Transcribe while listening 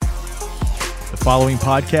following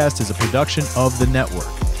podcast is a production of the network.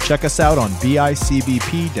 Check us out on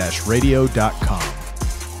bicbp-radio.com.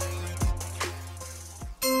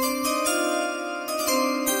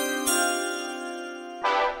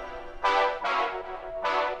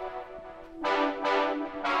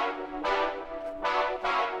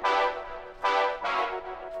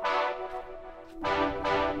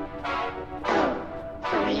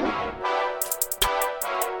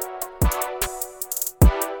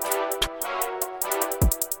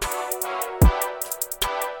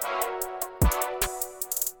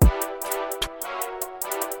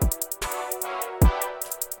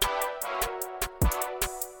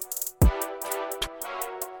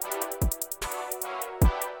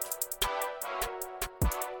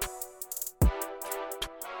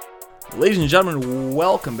 Ladies and gentlemen,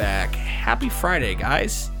 welcome back. Happy Friday,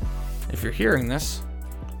 guys. If you're hearing this,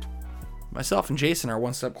 myself and Jason are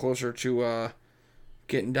one step closer to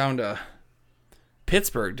getting down to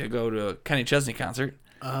Pittsburgh to go to a Kenny Chesney concert.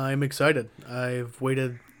 I'm excited. I've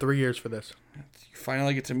waited 3 years for this. You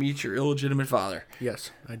finally get to meet your illegitimate father.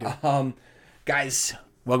 Yes, I do. Guys,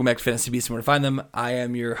 welcome back to Fantasy Beasts and Where to Find Them. I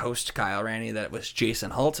am your host, Kyle Ranny. That was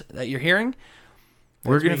Jason Holt that you're hearing.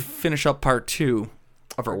 We're going to finish up part 2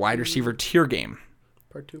 of our wide receiver tier game.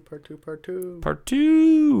 Part two. Part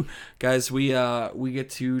 2. Guys, we get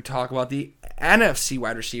to talk about the NFC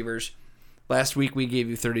wide receivers. Last week we gave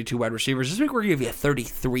you 32 wide receivers. This week we're going to give you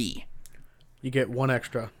 33. You get one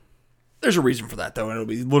extra. There's a reason for that, though, and it'll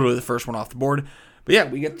be literally the first one off the board. But yeah,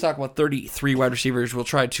 we get to talk about 33 wide receivers. We'll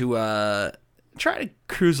try to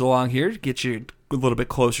cruise along here, get you a little bit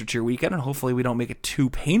closer to your weekend, and hopefully we don't make it too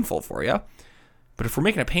painful for you. But if we're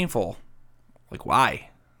making it painful, like, why?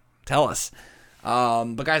 Tell us.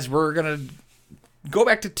 But guys, we're going to go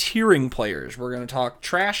back to tiering players. We're going to talk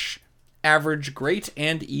trash, average, great,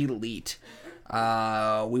 and elite. We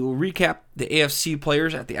will recap the AFC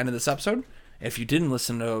players at the end of this episode. If you didn't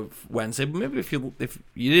listen to Wednesday, but maybe if you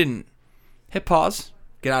didn't, hit pause,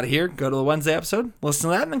 get out of here, go to the Wednesday episode, listen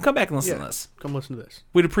to that, and then come back and listen to this. Come listen to this.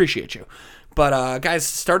 We'd appreciate you. But guys,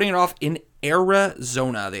 starting it off in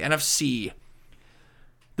Arizona, the NFC.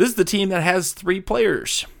 This is the team that has 3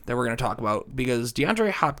 players that we're going to talk about because DeAndre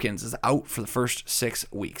Hopkins is out for the first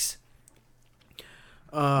 6 weeks.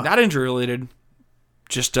 Not injury related,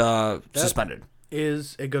 just suspended.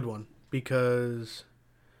 Is a good one because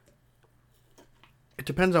it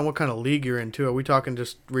depends on what kind of league you're in, too. Are we talking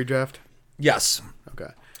just redraft? Yes. Okay.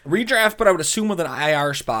 Redraft, but I would assume with an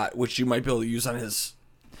IR spot, which you might be able to use on his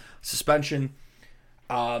suspension.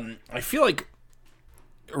 I feel like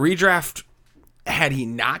redraft, had he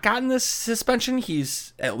not gotten this suspension,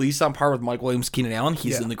 he's at least on par with Mike Williams, Keenan Allen.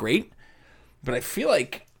 He's in the great. But I feel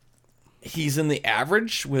like he's in the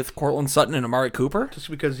average with Cortland Sutton and Amari Cooper. Just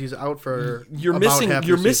because he's out for you're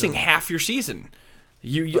missing half your season.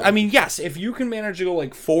 I mean, yes, if you can manage to go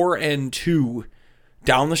like 4-2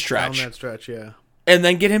 down the stretch. Down that stretch, yeah. And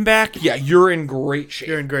then get him back, yeah, you're in great shape.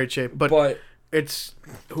 You're in great shape. But it's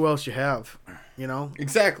who else you have, you know?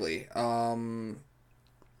 Exactly.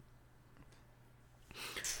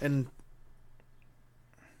 And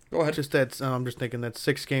go ahead. Just that I'm just thinking that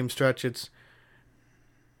 6-game stretch. Is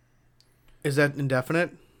that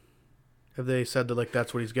indefinite? Have they said that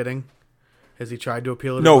that's what he's getting? Has he tried to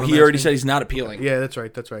appeal it? No, he already said he's not appealing. Yeah, that's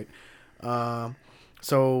right.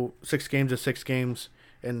 So 6 games is 6 games,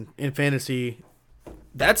 and in fantasy,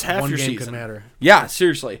 that's half your season. One game could matter. Yeah,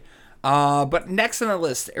 seriously. But next on the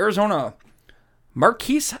list, Arizona,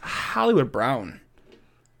 Marquise Hollywood Brown.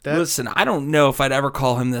 Listen, I don't know if I'd ever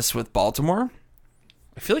call him this with Baltimore.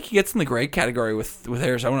 I feel like he gets in the great category with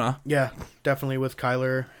Arizona. Yeah, definitely with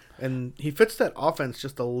Kyler. And he fits that offense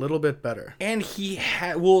just a little bit better. And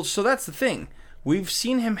so that's the thing. We've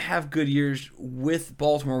seen him have good years with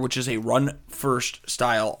Baltimore, which is a run-first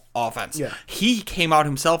style offense. Yeah. He came out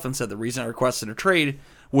himself and said the reason I requested a trade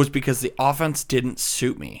was because the offense didn't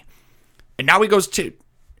suit me. And now he goes to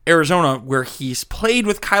Arizona, where he's played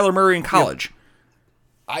with Kyler Murray in college. Yep.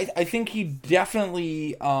 I think he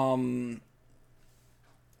definitely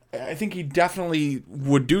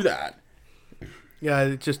would do that. Yeah,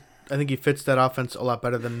 I think he fits that offense a lot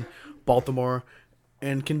better than Baltimore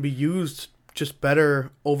and can be used just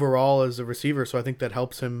better overall as a receiver. So I think that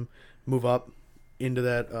helps him move up into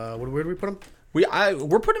that. Where do we put him?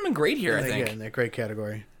 We're putting him in great here, I think. Yeah, in that great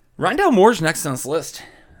category. Rondale Moore's next on this list.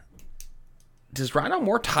 Does Rondale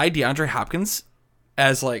Moore tie DeAndre Hopkins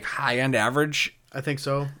as high-end average? I think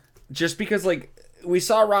so. Just because we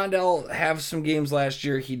saw Rondale have some games last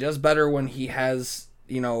year. He does better when he has,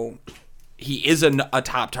 he is a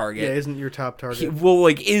top target. Yeah, isn't your top target.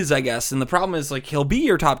 I guess. And the problem is, he'll be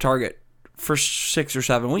your top target for 6 or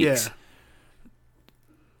 7 weeks. Yeah.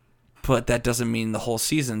 but that doesn't mean the whole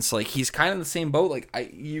season. So like he's kind of in the same boat. Like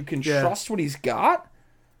you can Yeah. trust what he's got.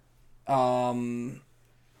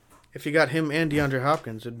 If you got him and DeAndre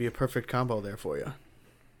Hopkins, it'd be a perfect combo there for you.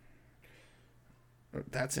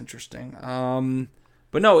 That's interesting.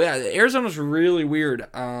 But no, yeah, Arizona's really weird.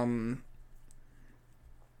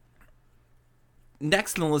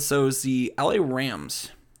 Next on the list, though, is the LA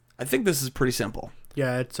Rams. I think this is pretty simple.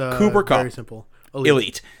 Yeah, it's Cooper Kupp. very simple.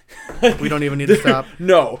 Elite. We don't even need to stop.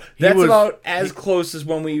 No, that's was- about as close as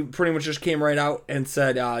when we pretty much just came right out and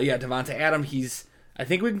said, yeah, Devonta Adams, I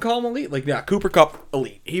think we can call him elite. Like, yeah, Cooper Kupp,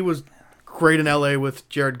 elite. He was great in LA with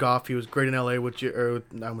Jared Goff. He was great in LA with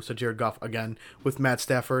I almost said Jared Goff again with Matt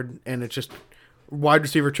Stafford, and it's just wide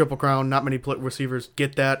receiver triple crown. Not many receivers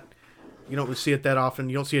get that. You don't see it that often.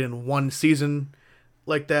 You don't see it in one season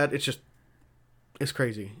like that. It's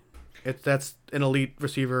crazy. That's an elite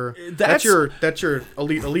receiver. That's your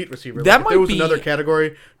elite receiver. That Like, if there might was be- another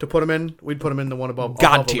category to put him in, we'd put him in the one above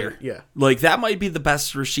God above tier. elite. Yeah. Like, that might be the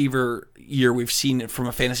best receiver year we've seen from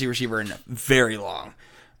a fantasy receiver in very long.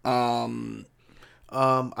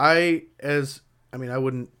 I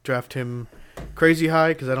wouldn't draft him crazy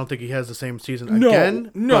high because I don't think he has the same season again.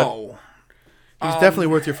 No. but he's definitely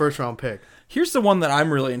worth your first round pick. Here's the one that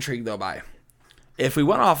I'm really intrigued, though, by. If we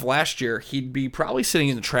went off last year, he'd be probably sitting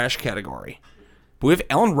in the trash category. But we have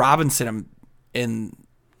Allen Robinson in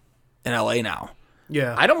LA now.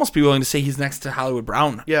 Yeah. I'd almost be willing to say he's next to Hollywood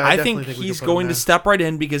Brown. Yeah, I I definitely think think we he's could put him going to there. step right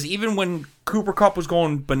in because even when Cooper Kupp was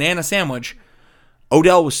going banana sandwich,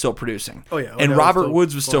 Odell was still producing. Oh, yeah, And Odell was Robert still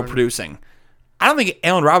Woods was still scoring. producing. I don't think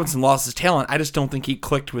Allen Robinson lost his talent. I just don't think he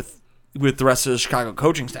clicked with the rest of the Chicago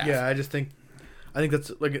coaching staff. Yeah, I think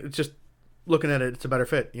that's like it's just looking at it, it's a better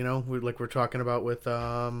fit. You know, we're talking about with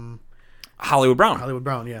Hollywood Brown. Hollywood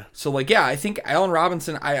Brown. Yeah. So, like, yeah, I think Allen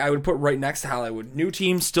Robinson, I would put right next to Hollywood. New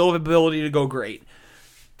team, still have ability to go great.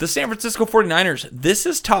 The San Francisco 49ers, this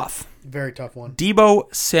is tough. Very tough one.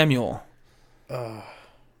 Debo Samuel.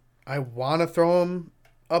 I want to throw him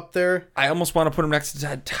up there. I almost want to put him next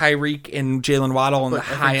to Tyreek and Jalen Waddle and the but I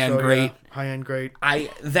think high-end so, great. yeah. High end great.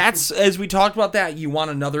 That's, as we talked about that, you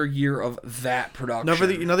want another year of that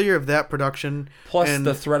production. Another year of that production. Plus and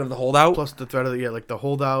the threat of the holdout. plus the threat of the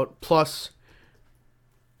holdout. Plus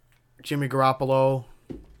Jimmy Garoppolo.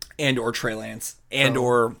 And or Trey Lance. And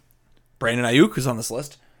or Brandon Ayuk, who's on this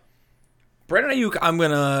list. Brandon Ayuk, I'm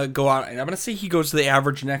going to go out and I'm going to say he goes to the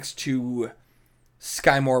average next to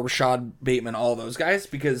Sky Moore, Rashad Bateman, all those guys,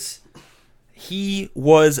 because he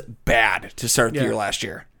was bad to start the Yeah. year last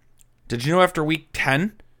year. Did you know after week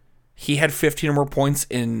 10, he had 15 or more points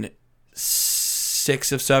in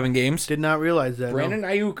 6 of 7 games? Did not realize that. Brandon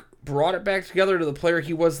Ayuk brought it back together to the player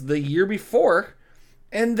he was the year before,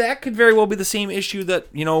 and that could very well be the same issue that,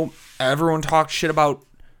 everyone talked shit about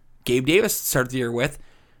Gabe Davis to start the year with.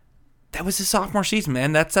 That was his sophomore season,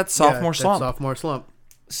 man. That's that sophomore slump. Sophomore slump.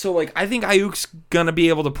 So, I think Ayuk's going to be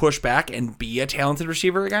able to push back and be a talented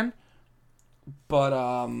receiver again. But,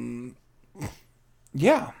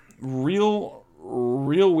 yeah, real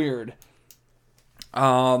weird.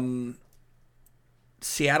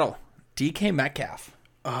 Seattle, DK Metcalf.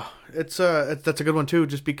 That's a good one too,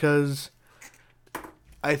 just because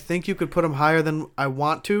I think you could put him higher than I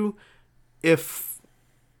want to if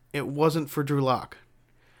it wasn't for Drew Lock.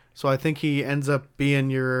 So I think he ends up being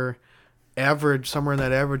your average, somewhere in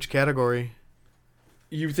that average category.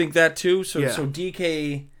 You think that too? So, Yeah. so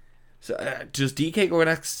DK, does DK go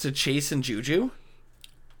next to Chase and Juju?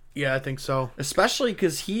 Yeah, I think so. Especially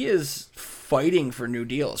because he is fighting for a new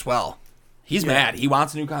deal as well. He's mad. He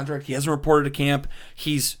wants a new contract. He hasn't reported to camp.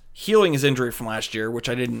 He's healing his injury from last year, which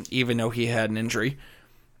I didn't even know he had an injury.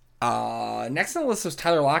 Next on the list is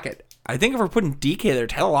Tyler Lockett. I think if we're putting DK there,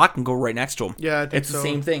 Tyler Lockett can go right next to him. Yeah, I think it's so. the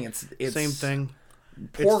same thing. It's Same thing.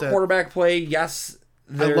 Poor It's that- quarterback play. Yes,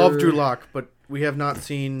 I love Drew Lock, but we have not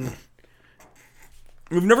seen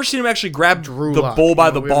We've never seen him actually grab Drew the Lock. bull by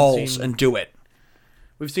No, the we haven't balls seen- and do it.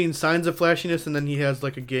 we've seen signs of flashiness, and then he has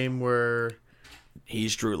like a game where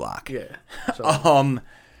He's Drew Lock. yeah. So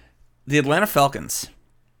The Atlanta Falcons.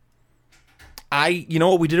 You know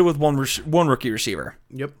what we did it with one rookie receiver.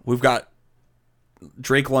 yep. We've got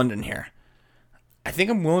Drake London here. I think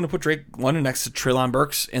I'm willing to put Drake London next to Treylon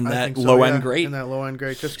Burks in I that think so, low yeah, end great. In that low end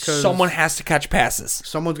great, just because Someone has to catch passes.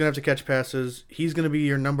 someone's gonna have to catch passes. He's gonna be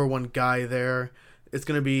your number one guy there. It's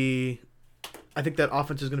gonna be, I think that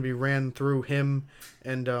offense is gonna be ran through him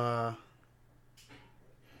and in a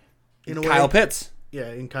Kyle way, Pitts.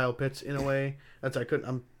 yeah, in Kyle Pitts in a way.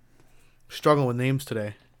 I'm struggling with names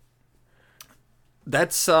today.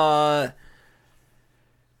 That's I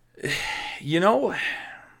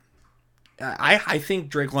think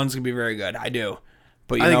Drake London's gonna be very good. I do.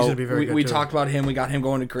 But I think he's gonna be very good, we too. talked about him. We got him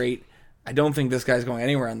going to great. I don't think this guy's going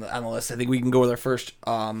anywhere on the list. I think we can go with our first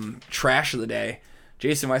trash of the day.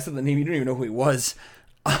 Jason, when I said the name, you didn't even know who he was.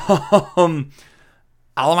 Alamide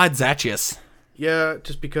Zaccheaus. Yeah,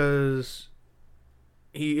 just because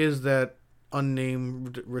he is that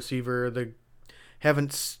unnamed receiver. They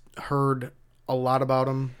haven't heard a lot about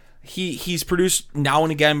him. He's produced now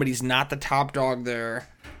and again, but he's not the top dog there.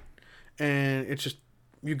 And it's just,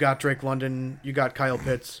 you got Drake London, you got Kyle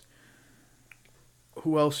Pitts.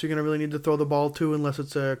 Who else you're going to really need to throw the ball to unless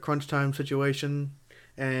it's a crunch time situation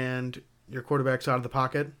and your quarterback's out of the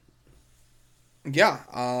pocket? Yeah.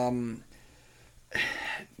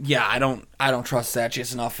 Yeah, I don't trust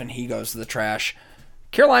Zaccheaus enough, and he goes to the trash.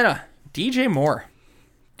 Carolina, DJ Moore.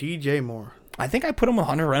 DJ Moore. I think I put him with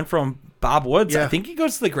Hunter Renfrow and Bob Woods. Yeah. I think he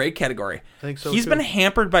goes to the great category. I think so, He's too. been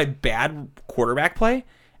hampered by bad quarterback play,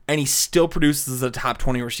 and he still produces a top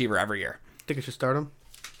 20 receiver every year. Think I should start him?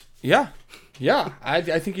 Yeah. I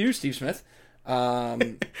think you do, Steve Smith. I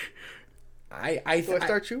Do I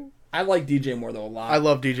start you? I like DJ Moore though a lot. I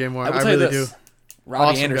love DJ Moore. I will I tell you really this. do. Robbie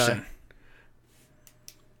Awesome Anderson. guy.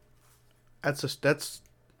 That's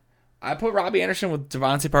I put Robbie Anderson with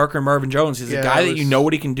Devontae Parker and Marvin Jones. He's a Yeah, guy I that you was- know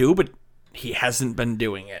what he can do, but he hasn't been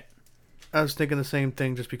doing it. I was thinking the same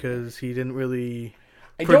thing just because he didn't really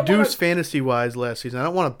I don't produce wanna- fantasy-wise last season. I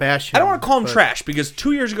don't want to bash him. I don't want to call him but- trash because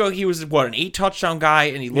 2 years ago he was an 8-touchdown guy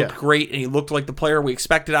and he looked Yeah. great and he looked like the player we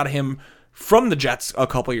expected out of him from the Jets a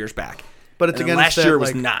couple years back. But it's And against last that, year was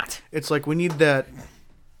like, not. It's like we need that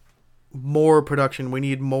more production. We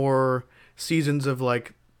need more seasons of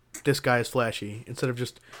like this guy is flashy instead of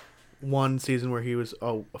just one season where he was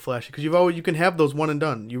a flashy. Because you can have those one and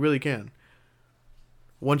done. You really can.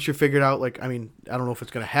 Once you're figured out, like I don't know if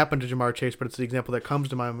it's going to happen to Jamar Chase, but it's the example that comes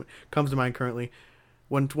to mind currently.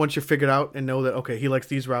 Once you're figured out and know that okay, he likes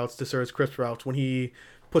these routes, this are his crisp routes. When he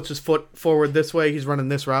puts his foot forward this way, he's running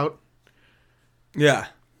this route. Yeah.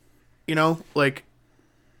 You know, like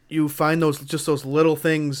you find those little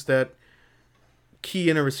things that key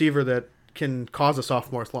in a receiver that can cause a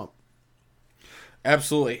sophomore slump.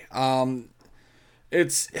 Absolutely.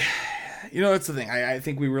 It's it's the thing. I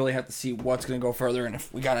think we really have to see what's going to go further and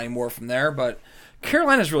if we got any more from there. But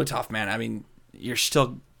Carolina's really tough, man. I mean, you're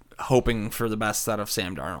still hoping for the best out of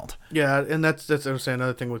Sam Darnold. Yeah, and that's what I'm saying.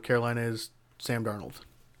 Another thing with Carolina is Sam Darnold.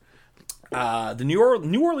 The New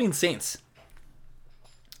Orleans Saints.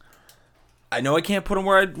 I know I can't put him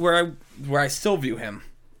where I still view him,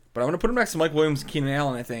 but I'm going to put him next to Mike Williams and Keenan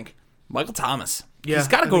Allen. I think Michael Thomas. Yeah, he's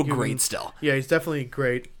got to I go think you great can- still. Yeah, he's definitely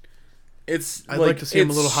great. I'd like to see him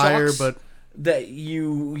a little higher, but that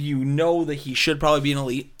you know that he should probably be an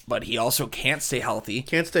elite, but he also can't stay healthy.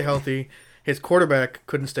 can't stay healthy. His quarterback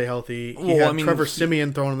couldn't stay healthy. He Well, had I mean, Trevor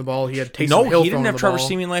Siemian throwing the ball. He had Taysom No, Hill he throwing didn't have the Trevor ball.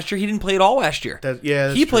 Siemian last year. He didn't play at all last year. That's he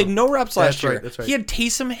true. played no reps last That's right, year. that's right. He had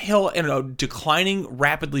Taysom Hill and a declining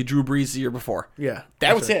rapidly Drew Brees the year before. Yeah, That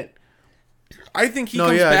that's was right. it. I think he No,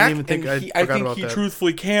 comes yeah, I back, didn't even think- and I I forgot think about he that.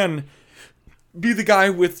 truthfully can be the guy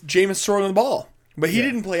with Jameis throwing the ball. But he Yeah.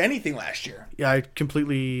 didn't play anything last year. Yeah, I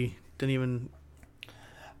completely didn't even.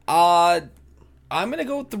 I'm going to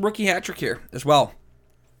go with the rookie hat trick here as well.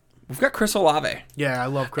 We've got Chris Olave. Yeah, I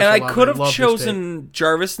love Chris And Olave. I could have Love his chosen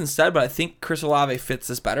Jarvis instead, but I think Chris Olave fits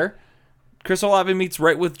this better. Chris Olave meets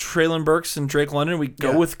right with Traylon Burks and Drake London. We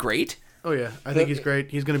go Yeah. with great. take. Oh yeah, I think he's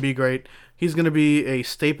great. He's going to be great. He's going to be a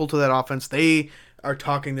staple to that offense. They are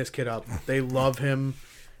talking this kid up. They love him.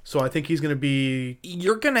 So I think he's going to be.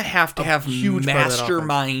 You're going to have huge part of that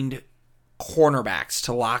mastermind cornerbacks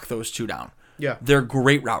to lock those two down. Yeah. They're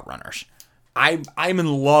great route runners. I'm in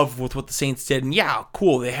love with what the Saints did. And yeah,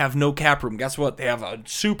 cool. They have no cap room. Guess what? They have a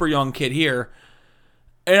super young kid here.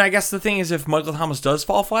 And I guess the thing is, if Michael Thomas does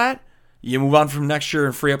fall flat, you move on from next year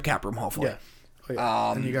and free up cap room, hopefully. Yeah. Oh,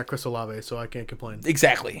 yeah. And you got Chris Olave, so I can't complain.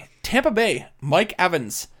 Exactly. Tampa Bay, Mike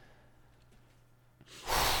Evans.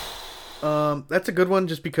 That's a good one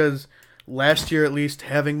just because last year, at least,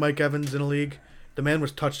 having Mike Evans in a league, the man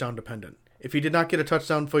was touchdown dependent. If he did not get a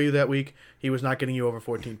touchdown for you that week, he was not getting you over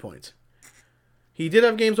 14 points. He did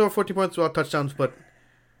have games over 14 points without touchdowns, but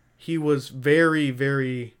he was very,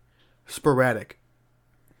 very sporadic.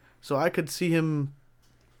 So I could see him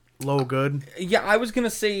low good. Yeah, I was going to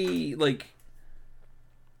say,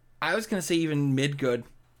 even mid good.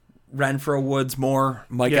 Renfro, Woods, Moore,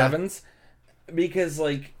 Mike Yeah. Evans. Because,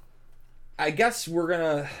 I guess we're going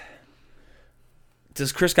to...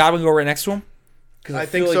 Does Chris Godwin go right next to him? Because I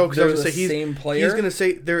think so, because I they're was the going to say same player. he's going to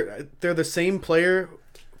say they're the same player,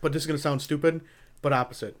 but this is going to sound stupid, but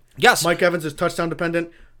opposite. Yes. Mike Evans is touchdown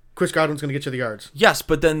dependent. Chris Godwin's going to get you the yards. Yes,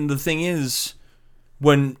 but then the thing is,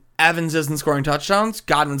 when Evans isn't scoring touchdowns,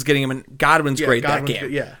 Godwin's getting him, and Godwin's great that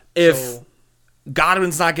game. Yeah. If So,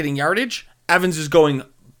 Godwin's not getting yardage, Evans is going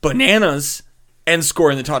bananas and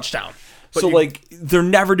scoring the touchdown. So, they're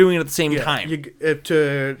never doing it at the same time.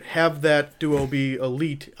 to have that duo be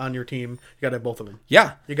elite on your team, you got to have both of them.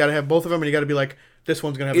 Yeah. You got to have both of them, and you got to be like, this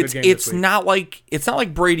one's going to have a good game It's this week. not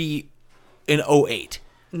like Brady in 08.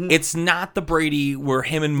 Mm-hmm. It's not the Brady where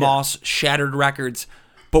him and Moss shattered records,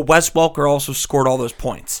 but Wes Welker also scored all those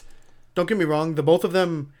points. Don't get me wrong. The both of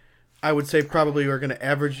them, I would say, probably are going to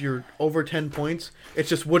average your over 10 points. It's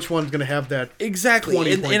just which one's going to have that Exactly.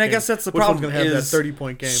 20-point And I game. guess that's the Which problem. one's going to have is that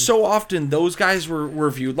 30-point game. So often those guys were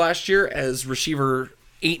viewed last year as receiver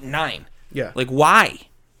 8 and 9. Yeah. Like, why?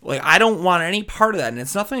 Like, I don't want any part of that. And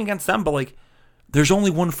it's nothing against them, but, like, there's only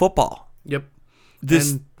one football. Yep.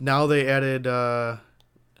 This And now they added,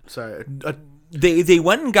 They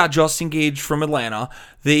went and got Justin Gage from Atlanta.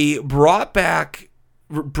 They brought back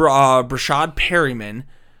Brashad Perryman.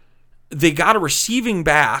 They got a receiving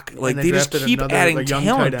back. Like, and they just drafted keep another, adding a young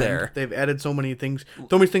talent tight end. there. They've added so many things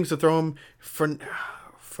to throw him.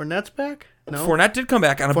 Fournette's back? No. Fournette did come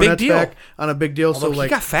back on a big Fournette's deal. back on a big deal. Although So, he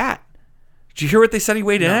got fat. Did you hear what they said he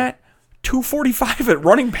weighed in at? 245 at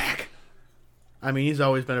running back. I mean, he's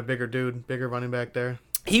always been a bigger dude, bigger running back there.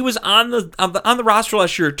 He was on the roster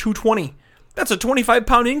last year at 220. That's a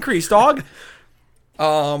 25-pound increase, dog.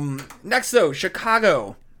 Next, though,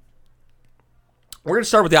 Chicago. We're going to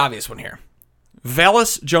start with the obvious one here.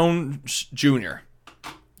 Vallis Jones Jr.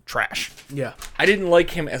 Trash. Yeah. I didn't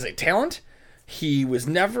like him as a talent. He was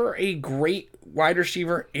never a great wide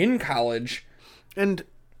receiver in college. And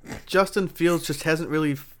Justin Fields just hasn't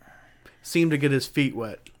really seemed to get his feet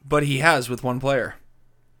wet. But he has with one player.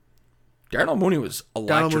 Darnell Mooney was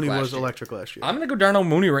electric electric last year. I'm going to go Darnell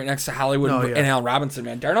Mooney right next to Hollywood Oh, yeah. and Allen Robinson,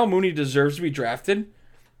 man. Darnell Mooney deserves to be drafted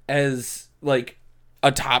as, like,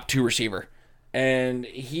 a top 2 receiver. And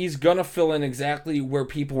he's going to fill in exactly where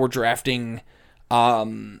people were drafting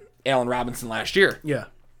Allen Robinson last year. Yeah.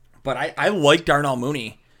 But I like Darnell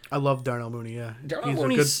Mooney. I love Darnell Mooney, yeah. Darnell He's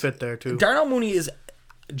Mooney's a good fit there, too. Darnell Mooney is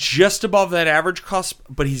just above that average cusp,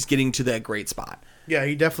 but he's getting to that great spot. Yeah,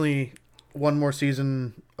 he definitely, one more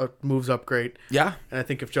season, moves up great. Yeah. And I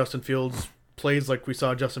think if Justin Fields plays like we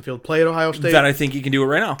saw Justin Fields play at Ohio State, Then I think he can do it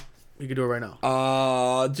right now. he could do it right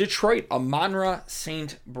now. Detroit, Amon-Ra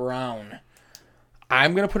St. Brown.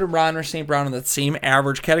 I'm going to put Amon-Ra St. Brown in that same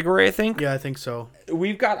average category, I think. Yeah, I think so.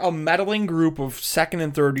 We've got a meddling group of second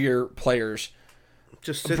and third year players.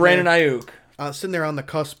 Just sitting Brandon there, Ayuk. sitting there on the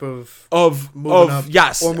cusp of Moving up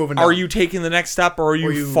yes. or moving Are down. you taking the next step or are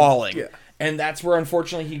you falling? Yeah. And that's where,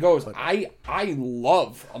 unfortunately, he goes. I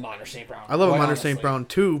love Amon-Ra St. Brown. I love quite Amon-Ra St. honestly. Brown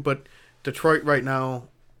too, but Detroit right now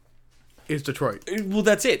is Detroit. Well,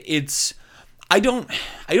 that's it. I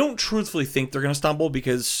don't truthfully think they're going to stumble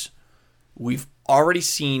because we've already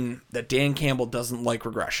seen that Dan Campbell doesn't like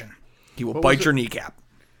regression. He will bite your kneecap.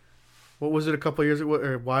 What was it a couple of years ago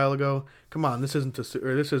or a while ago? Come on, this isn't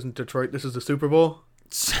Detroit. This is the Super Bowl.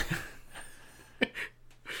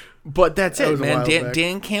 But that's That it, was a man. while back.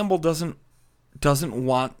 Dan Campbell doesn't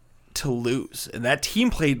want to lose, and that team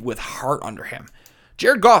played with heart under him.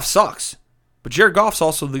 Jared Goff sucks, but Jared Goff's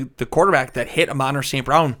also the quarterback that hit Amon-Ra St.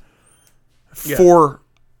 Brown for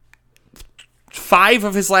 5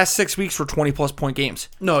 of his last 6 weeks for 20-plus point games.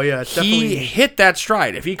 No, yeah, it's He definitely hit that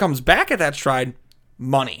stride. If he comes back at that stride,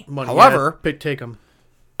 money. money. However, take him.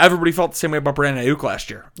 everybody felt the same way about Brandon Ayuk last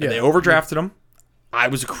year. And Yeah. they overdrafted him. I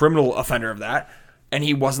was a criminal offender of that. And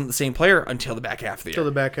he wasn't the same player until the back half of the Till year.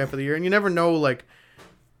 the back half of the year, and you never know. Like,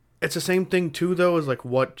 it's the same thing too, though, as like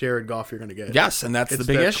what Jared Goff you're going to get. Yes, and that's It's the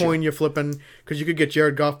big that issue. coin you're flipping, because you could get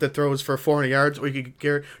Jared Goff that throws for 400 yards, or you could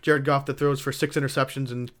get Jared Goff that throws for 6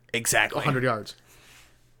 interceptions and Exactly. 100 yards.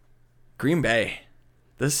 Green Bay.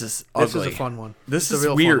 This is ugly. This is a fun one. This It's a is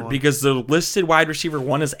real fun weird one. because the listed wide receiver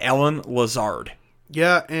 1 is Allen Lazard.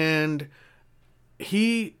 Yeah, and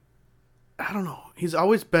I don't know. He's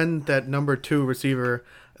always been that number 2 receiver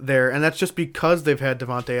there, and that's just because they've had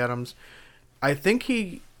Devontae Adams. I think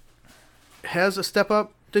he has a step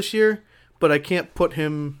up this year, but I can't put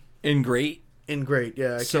him In great. in great.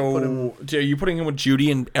 Yeah, I can't put him. So, are you putting him with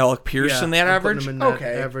Judy and Alec Pierce in that I'm putting average? him in that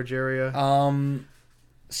Okay. average area.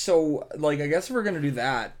 So, like, I guess if we're going to do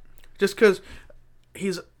that. Just because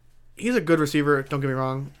he's a good receiver, don't get me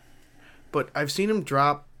wrong, but I've seen him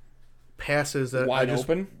drop passes that Wide I just,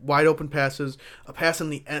 open? wide open passes, passes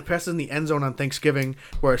in the end zone on Thanksgiving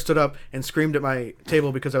where I stood up and screamed at my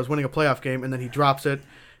table because I was winning a playoff game, and then he drops it.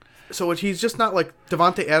 So he's just not like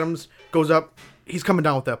Devontae Adams goes up, he's coming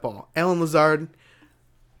down with that ball. Allen Lazard,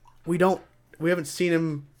 we haven't seen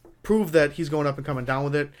him prove that he's going up and coming down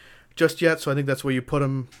with it. just yet, so I think that's where you put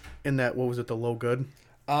him in that. What was it? The low good,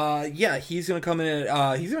 Yeah, he's gonna come in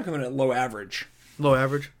at low average. low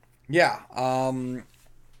average. Yeah.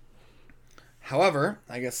 However,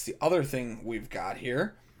 I guess the other thing we've got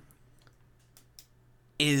here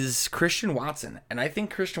is Christian Watson, and I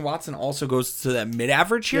think Christian Watson also goes to that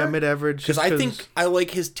mid-average here. Yeah, mid-average. Because I think I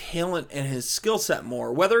like his talent and his skill set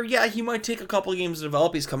more. Whether, he might take a couple of games to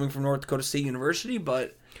develop. He's coming from North Dakota State University,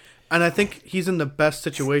 but... And I think he's in the best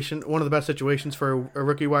situation, one of the best situations for a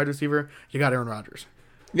rookie wide receiver. You got Aaron Rodgers.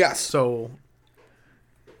 Yes. So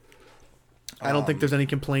I don't think there's any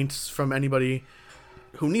complaints from anybody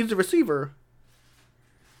who needs a receiver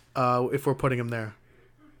if we're putting him there.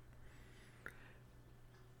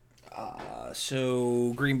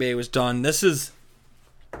 So Green Bay was done. This is...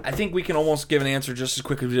 I think we can almost give an answer just as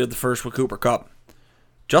quick as we did the first with Cooper Kupp.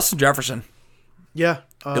 Justin Jefferson. Yeah.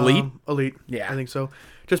 Elite? Elite. Yeah. I think so.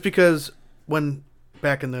 Just because I can't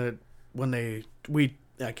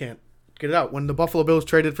get it out. When the Buffalo Bills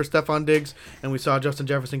traded for Stephon Diggs and we saw Justin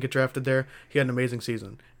Jefferson get drafted there, he had an amazing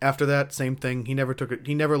season. After that, same thing. He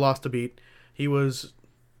never lost a beat. He was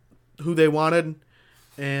who they wanted,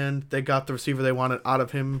 and they got the receiver they wanted out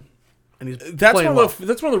of him. And he's That's playing one well. of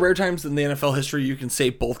the rare times in the NFL history you can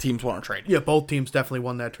say both teams want to trade. Yeah, both teams definitely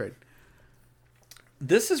won that trade.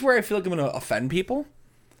 This is where I feel like I'm going to offend people.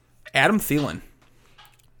 Adam Thielen.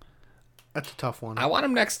 That's a tough one. I want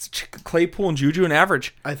him next to Claypool and Juju and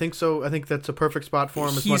average. I think so. I think that's a perfect spot for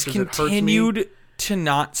him. As He's much as it hurts me. continued to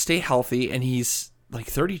not stay healthy, and he's like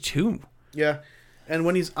 32. Yeah, and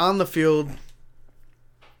when he's on the field,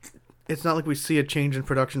 it's not like we see a change in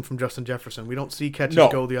production from Justin Jefferson. We don't see catches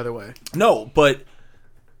go the other way. No, but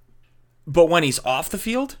when he's off the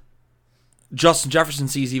field, Justin Jefferson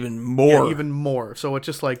sees even more. Yeah, even more. So it's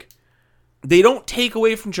just like... They don't take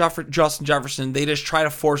away from Justin Jefferson. They just try to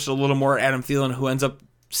force it a little more at Adam Thielen, who ends up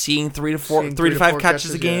seeing 3 to 5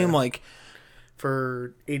 catches a game. Yeah.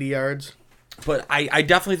 For 80 yards. But I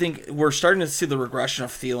definitely think we're starting to see the regression of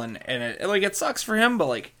Thielen, and it sucks for him,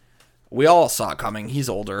 but we all saw it coming. He's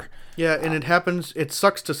older. Yeah, and it happens. It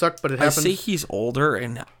sucks to suck, but it happens. I say he's older,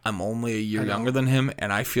 and I'm only a year younger than him,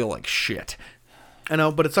 and I feel like shit. I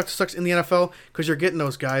know, but it sucks in the NFL because you're getting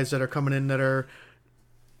those guys that are coming in that are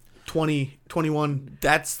 20, 21.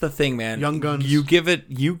 That's the thing, man. Young guns. You give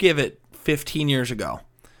it 15 years ago,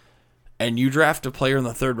 and you draft a player in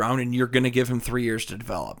the 3rd round, and you're going to give him 3 years to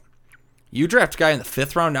develop. You draft a guy in the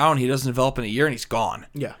 5th round now, and he doesn't develop in a year, and he's gone.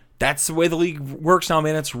 Yeah. That's the way the league works now,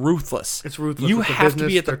 man. It's ruthless. It's ruthless. You It's a have to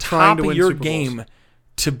business. be at the They're trying top to of win your Super Bowls. game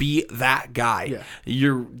to be that guy.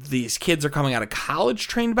 Yeah. These kids are coming out of college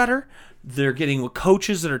trained better. They're getting with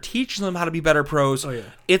coaches that are teaching them how to be better pros. Oh, yeah.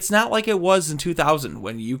 It's not like it was in 2000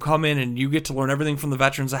 when you come in and you get to learn everything from the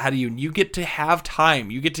veterans ahead of you, and you get to have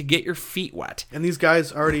time. You get to get your feet wet. And these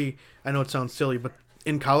guys already, I know it sounds silly, but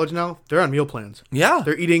in college now, they're on meal plans. Yeah.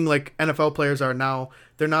 They're eating like NFL players are now.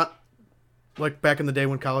 They're not like back in the day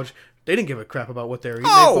when college, they didn't give a crap about what they were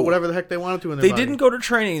eating. Oh! They put whatever the heck they wanted to in their They body. didn't go to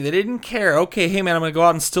training. They didn't care. Okay, hey man, I'm gonna go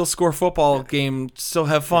out and still score a football game, still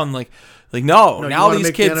have fun. Like no. No, Now you wanna these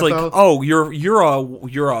make the kids like, NFL? oh,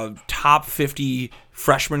 you're a top 50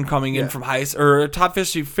 freshman coming in from or a top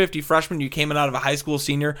 50 freshman. You came in out of a high school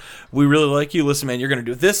senior. We really like you. Listen, man, you're gonna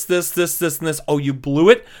do this, and this. Oh, you blew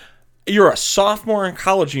it. You're a sophomore in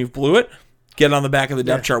college and you blew it. Get on the back of the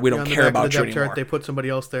depth chart. We don't care about you anymore. They put somebody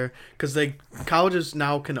else there because colleges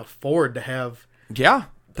now can afford to have the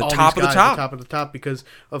all top these of the guys top. at the top of the top because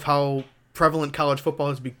of how prevalent college football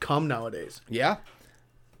has become nowadays. Yeah.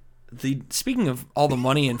 Speaking of all the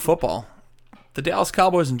money in football, the Dallas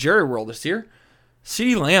Cowboys and Jerry World this year,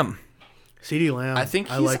 CeeDee Lamb. CeeDee Lamb. I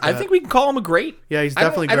think I think we can call him a great. Yeah, he's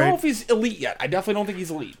definitely great. I don't know if he's elite yet. I definitely don't think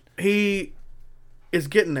he's elite. He is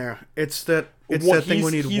getting there. It's that thing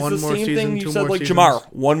we need one more season, thing you 2 said more like seasons. Jamar,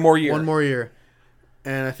 one more year. One more year.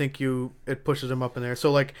 And I think it pushes him up in there.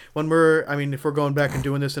 So like if we're going back and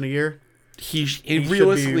doing this in a year, he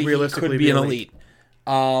realistically could be an elite.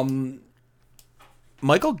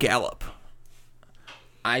 Michael Gallup.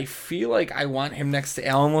 I feel like I want him next to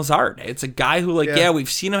Alan Lazard. It's a guy who, we've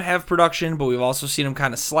seen him have production, but we've also seen him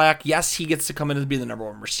kind of slack. Yes, he gets to come in and be the number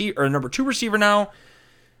 1 receiver or number 2 receiver now.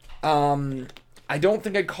 I don't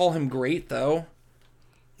think I'd call him great though.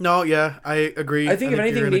 No, yeah, I agree. I think if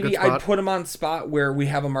anything, you're in a maybe good spot. I'd put him on spot where we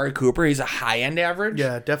have Amari Cooper. He's a high end average.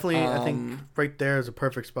 Yeah, definitely. I think right there is a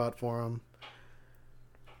perfect spot for him.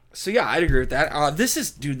 So yeah, I'd agree with that.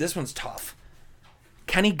 This one's tough.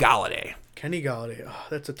 Kenny Galladay. Kenny Galladay. Oh,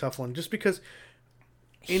 that's a tough one. Just because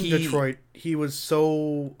in Detroit he was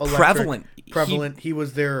so electric, prevalent. He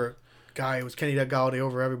was their guy. It was Kenny Galladay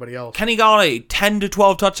over everybody else. Kenny Galladay, 10 to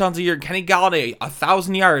 12 touchdowns a year. Kenny Galladay,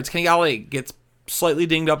 1,000 yards. Kenny Galladay gets slightly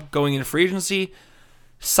dinged up going into free agency.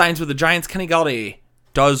 Signs with the Giants. Kenny Galladay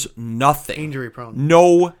does nothing. Injury prone.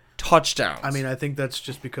 No touchdowns. I mean, I think that's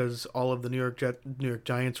just because all of the New York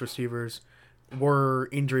Giants receivers were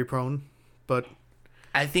injury prone, but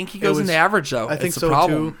I think he goes into average, though. I think it's so, a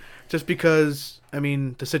problem. too. Just because, I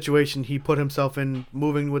mean, the situation he put himself in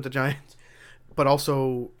moving with the Giants, but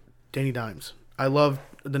also Danny Dimes. I love,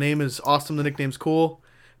 the name is awesome, the nickname's cool,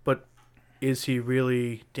 but is he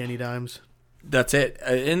really Danny Dimes? That's it.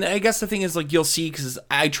 And I guess the thing is, like, you'll see, because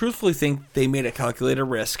I truthfully think they made a calculated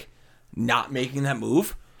risk not making that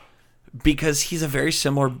move, because he's a very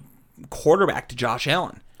similar quarterback to Josh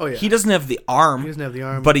Allen. Oh, yeah. He doesn't have the arm. He doesn't have the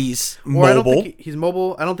arm. But he's Or mobile. I don't think he's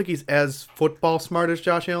mobile. I don't think he's as football smart as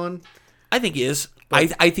Josh Allen. I think he is. I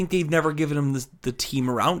think they've never given him the team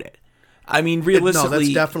around it. I mean, realistically, No,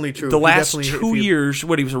 that's definitely true. The He last definitely- 2 years,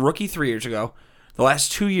 he was a rookie 3 years ago. The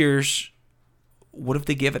last 2 years, what have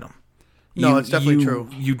they given him? No, it's definitely true.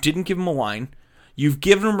 You didn't give him a line. You've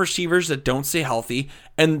given him receivers that don't stay healthy.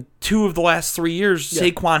 And 2 of the last 3 years, Yeah.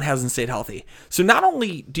 Saquon hasn't stayed healthy. So not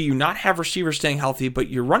only do you not have receivers staying healthy, but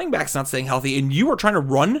your running back's not staying healthy, and you are trying to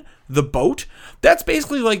run the boat. That's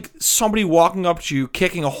basically like somebody walking up to you,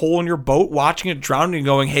 kicking a hole in your boat, watching it drown, and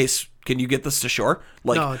going, "Hey, can you get this to shore?"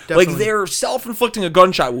 No, Like definitely. they're self-inflicting a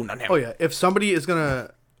gunshot wound on him. Oh, yeah. If somebody is going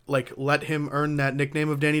to let him earn that nickname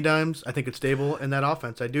of Danny Dimes, I think it's stable in that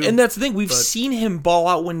offense. I do. And that's the thing. We've seen him ball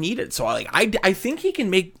out when needed. So I think he can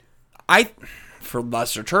make, for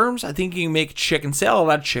lesser terms, I think he can make chicken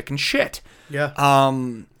salad out of chicken shit. Yeah.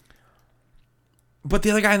 But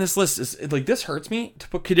the other guy on this list is, like, this hurts me to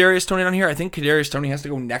put Kadarius Toney on here. I think Kadarius Toney has to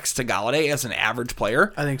go next to Galladay as an average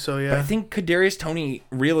player. I think so, yeah. But I think Kadarius Toney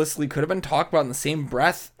realistically could have been talked about in the same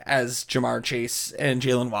breath as Jamar Chase and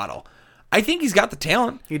Jalen Waddle. I think he's got the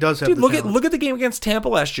talent. He does have Dude, the look talent. Look at the game against Tampa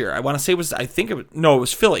last year. I want to say it was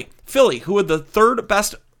Philly. Philly, who had the third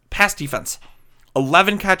best pass defense.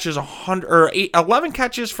 11 catches, 11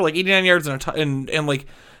 catches for like 89 yards and like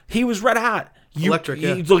he was red hot. Electric,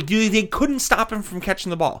 yeah. They couldn't stop him from catching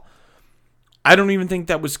the ball. I don't even think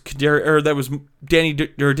that was Daniel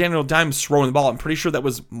Dimes throwing the ball. I'm pretty sure that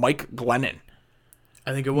was Mike Glennon.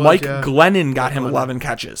 I think it was, Mike yeah. Glennon got him Glennon. 11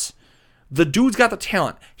 catches. The dude's got the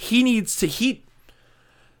talent. He needs to.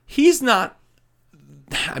 He's not.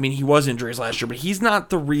 I mean, he was injuries last year, but he's not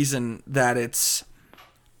the reason that it's.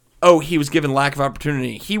 Oh, he was given lack of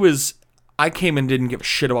opportunity. He was. I came and didn't give a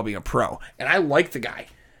shit about being a pro, and I like the guy,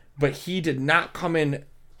 but he did not come in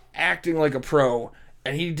acting like a pro,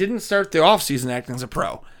 and he didn't start the offseason acting as a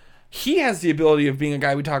pro. He has the ability of being a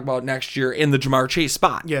guy we talk about next year in the Jamar Chase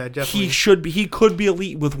spot. Yeah, definitely. He could be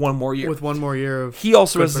elite with one more year. With one more year of He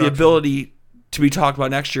also good has the production. ability to be talked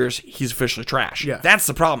about next year as he's officially trash. Yeah. That's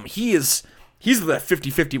the problem. He's the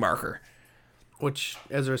 50-50 marker. Which,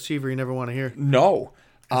 as a receiver, you never want to hear. No.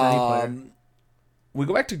 As any player. We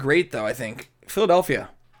go back to great, though, I think.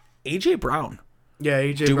 Philadelphia. A.J. Brown. Yeah,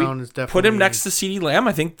 A.J. Do Brown we is definitely... put him next to CeeDee Lamb?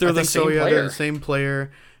 I think they're I the think same so, yeah, player. they're the same player.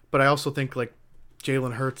 But I also think, like,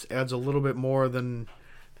 Jalen Hurts adds a little bit more than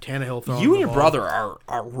Tannehill throwing You the and your ball. brother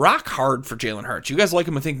are rock hard for Jalen Hurts. You guys like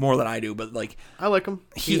him, I think, more than I do, but like I like him.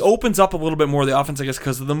 he opens up a little bit more of the offense, I guess,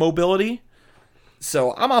 because of the mobility.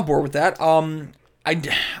 So I'm on board with that.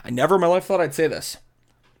 I never in my life thought I'd say this,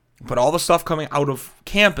 but all the stuff coming out of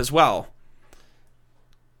camp as well.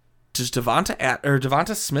 Does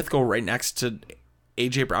Devonta Smith go right next to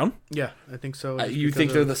A.J. Brown? Yeah, I think so. just You because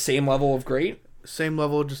think they're of the same level of great? same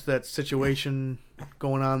level, just that situation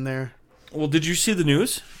going on there. Well, did you see the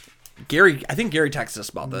news? I think Gary texted us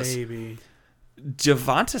about this. Maybe.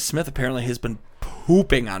 Devonta Smith apparently has been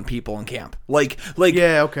pooping on people in camp. Like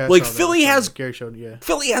Yeah, okay. I Like saw that. Philly has Gary showed, yeah.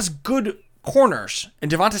 Philly has good corners, and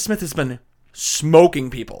Devonta Smith has been smoking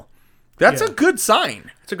people. That's Yeah. a good sign.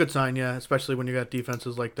 It's a good sign, yeah, especially when you got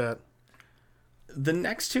defenses like that. The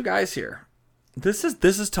next two guys here, this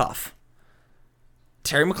is tough.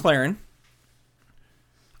 Terry McLaurin.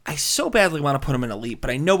 I so badly want to put him in elite, but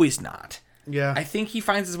I know he's not. Yeah. I think he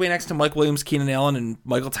finds his way next to Mike Williams, Keenan Allen, and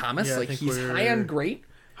Michael Thomas. Yeah, I like think he's we're- high end great.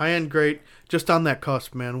 High end great. Just on that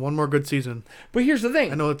cusp, man. One more good season. But here's the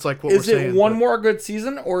thing. I know it's like what we're Is it saying. one but- more good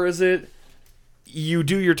season, or is it you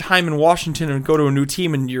do your time in Washington and go to a new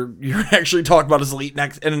team, and you're actually talking about as elite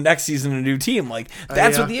next season in a new team? Like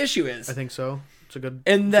that's yeah. what the issue is. I think so. It's a good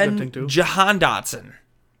And it's a then good thing too. Jahan Dotson.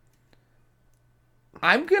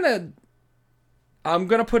 I'm gonna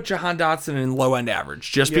put Jahan Dotson in low end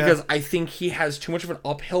average just Yeah. because I think he has too much of an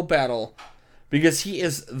uphill battle because he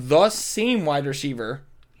is the same wide receiver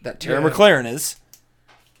that Terry Yeah. McLaurin is.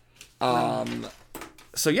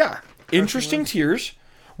 So yeah, interesting tiers.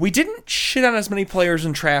 We didn't shit on as many players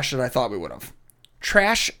in trash as I thought we would have.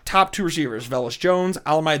 Trash top 2 receivers: Velus Jones,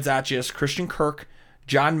 Alamide Zaccheaus, Christian Kirk,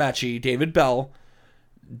 John Mechie, David Bell,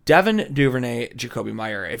 Devin Duvernay, Jacoby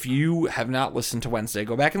Meyer. If you have not listened to Wednesday,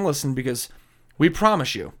 go back and listen, because we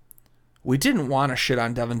promise you, we didn't want to shit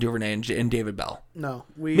on Devin Duvernay and David Bell. No.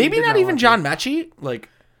 Maybe not even John Mechie. Like,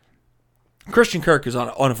 Christian Kirk is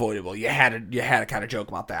unavoidable. You had to kind of joke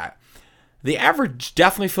about that. The average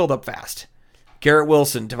definitely filled up fast. Garrett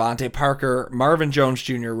Wilson, Devontae Parker, Marvin Jones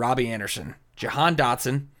Jr., Robbie Anderson, Jahan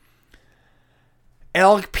Dotson,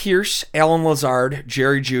 Alec Pierce, Alan Lazard,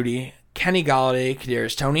 Jerry Jeudy, Kenny Golladay,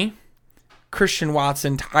 Kadarius Toney, Christian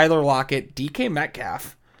Watson, Tyler Lockett, DK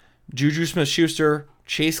Metcalf, Juju Smith-Schuster,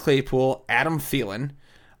 Chase Claypool, Adam Thielen,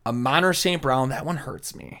 Amon St. Brown. That one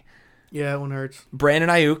hurts me. Yeah, that one hurts. Brandon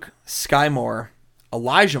Ayuk, Sky Moore,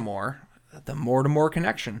 Elijah Moore, the more-to-more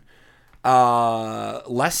connection,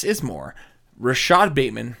 Less is More, Rashad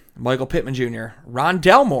Bateman, Michael Pittman Jr.,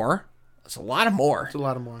 Rondell Moore. That's a lot of more. It's a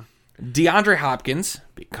lot of more. DeAndre Hopkins,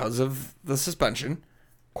 because of the suspension,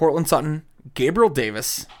 Cortland Sutton, Gabriel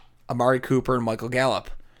Davis, Amari Cooper, and Michael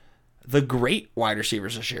Gallup. The great wide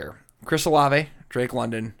receivers this year: Chris Olave, Drake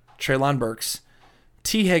London, Treylon Burks,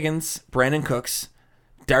 T. Higgins, Brandon Cooks,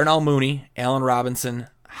 Darnell Mooney, Allen Robinson,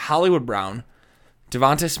 Hollywood Brown,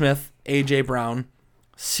 Devontae Smith, A.J. Brown,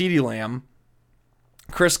 CeeDee Lamb,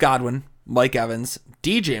 Chris Godwin, Mike Evans,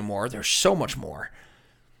 DJ Moore. There's so much more.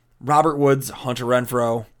 Robert Woods, Hunter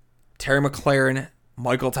Renfrow, Terry McLaurin,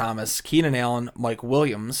 Michael Thomas, Keenan Allen, Mike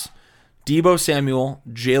Williams, Deebo Samuel,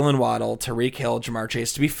 Jalen Waddle, Tyreek Hill, Jamar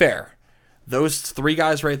Chase. To be fair, those 3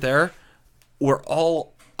 guys right there were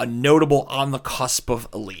all a notable on the cusp of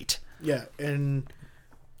elite. Yeah, and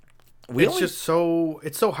it's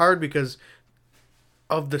so hard because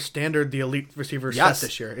of the standard the elite receivers set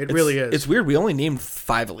this year. It really is. It's weird. We only named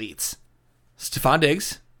 5 elites: Stephon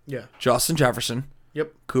Diggs, yeah, Justin Jefferson,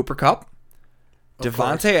 yep, Cooper Kupp,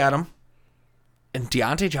 Devontae Adams, and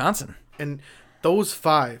Deontay Johnson. And those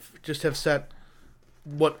 5 just have set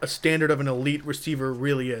what a standard of an elite receiver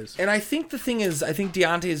really is. And I think the thing is, I think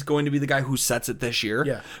Deontay is going to be the guy who sets it this year.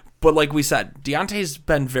 Yeah. But like we said, Deontay's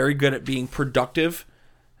been very good at being productive.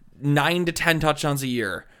 9 to 10 touchdowns a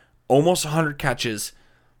year, almost 100 catches.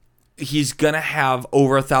 He's going to have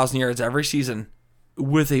over 1,000 yards every season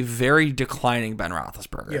with a very declining Ben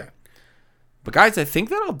Roethlisberger. Yeah. But guys, I think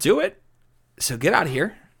that'll do it. So get out of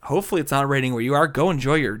here. Hopefully it's not raining where you are. Go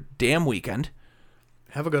enjoy your damn weekend.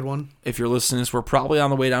 Have a good one. If you're listening to this, we're probably on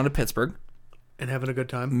the way down to Pittsburgh. And having a good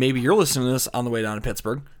time. Maybe you're listening to this on the way down to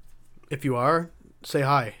Pittsburgh. If you are, say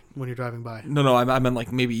hi when you're driving by. No, I meant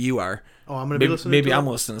like maybe you are. Oh, I'm going to be listening Maybe to I'm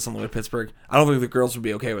listening to something with Pittsburgh. I don't think the girls would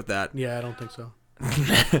be okay with that. Yeah, I don't think so.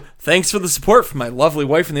 Thanks for the support from my lovely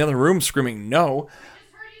wife in the other room screaming no.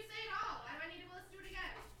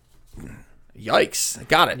 Yikes.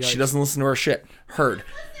 Got it. Yikes. She doesn't listen to our shit. Heard.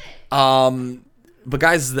 But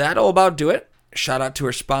guys, that'll about do it. Shout out to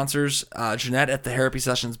our sponsors, Jeanette at the Therapy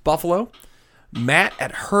Sessions Buffalo, Matt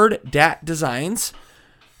at Herd Dat Designs.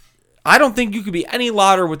 I don't think you could be any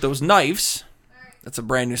louder with those knives. That's a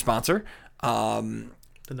brand new sponsor. The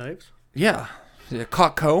knives? Yeah.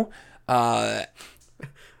 Cutco.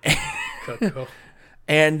 Cutco.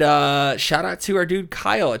 And shout out to our dude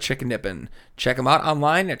Kyle at Chicken Dippin'. Check him out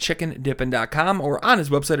online at chickendippin.com or on his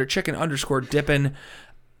website at chicken_dippin',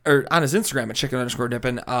 or on his Instagram at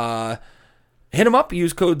chicken_dippin'. Hit him up.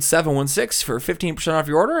 Use code 716 for 15% off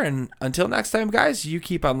your order. And until next time, guys, you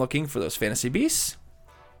keep on looking for those fantasy beasts,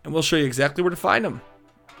 and we'll show you exactly where to find them.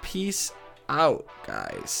 Peace out,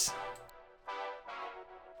 guys.